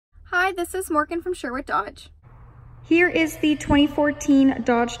Hi, this is Morgan from Sherwood Dodge. Here is the 2014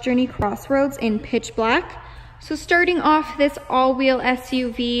 Dodge Journey Crossroads in pitch black. So starting off, this all-wheel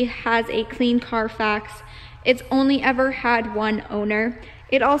SUV has a clean Carfax. It's only ever had one owner.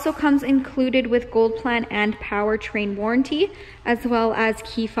 It also comes included with Gold Plan and powertrain warranty, as well as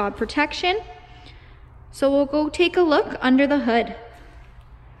key fob protection. So we'll go take a look under the hood.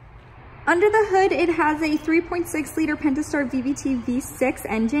 Under the hood, it has a 3.6 liter Pentastar VVT V6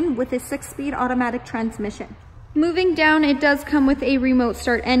 engine with a 6-speed automatic transmission. Moving down, it does come with a remote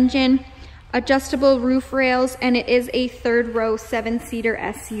start engine, adjustable roof rails, and it is a third row 7-seater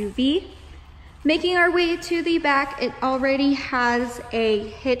SUV. Making our way to the back, it already has a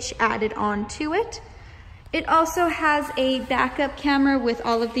hitch added onto it. It also has a backup camera with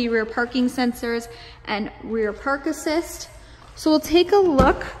all of the rear parking sensors and rear park assist. So we'll take a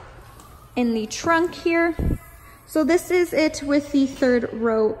look in the trunk here. So this is it with the third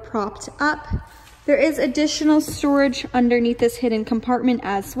row propped up. There is additional storage underneath this hidden compartment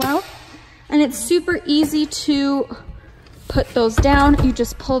as well. And it's super easy to put those down. You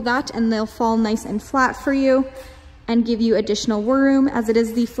just pull that and they'll fall nice and flat for you and give you additional room, as it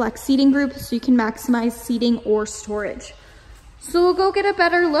is the flex seating group, so you can maximize seating or storage. So we'll go get a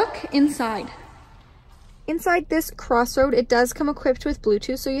better look inside. Inside this Crossroad, it does come equipped with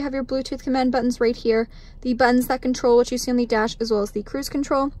Bluetooth, so you have your Bluetooth command buttons right here, the buttons that control what you see on the dash, as well as the cruise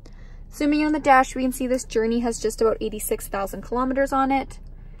control. Zooming in on the dash, we can see this Journey has just about 86,000 kilometers on it.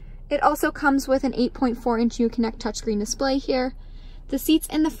 It also comes with an 8.4-inch Uconnect touchscreen display here. The seats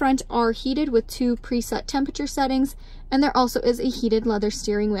in the front are heated with 2 preset temperature settings, and there also is a heated leather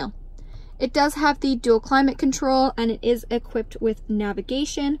steering wheel. It does have the dual climate control, and it is equipped with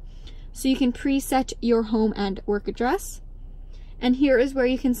navigation, so you can preset your home and work address. And here is where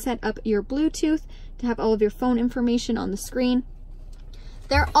you can set up your Bluetooth to have all of your phone information on the screen.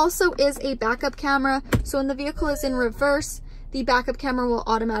 There also is a backup camera, so when the vehicle is in reverse, the backup camera will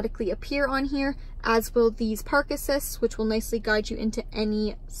automatically appear on here, as will these park assists, which will nicely guide you into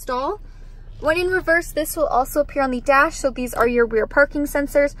any stall. When in reverse, this will also appear on the dash, so these are your rear parking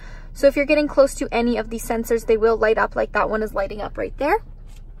sensors. So if you're getting close to any of these sensors, they will light up like that one is lighting up right there.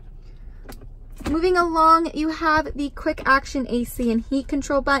 Moving along, you have the quick action AC and heat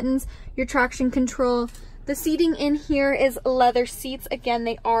control buttons, your traction control. The seating in here is leather seats. Again,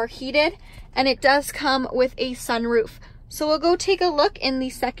 they are heated, and it does come with a sunroof. So we'll go take a look in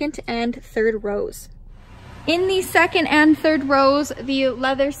the second and third rows. In the second and third rows, the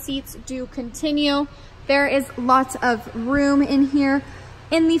leather seats do continue. There is lots of room in here.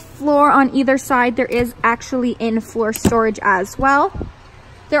 In the floor on either side, there is actually in-floor storage as well.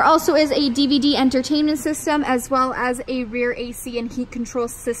 There also is a DVD entertainment system, as well as a rear AC and heat control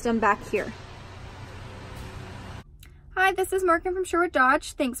system back here. Hi, this is Morgan from Sherwood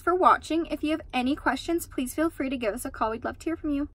Dodge. Thanks for watching. If you have any questions, please feel free to give us a call. We'd love to hear from you.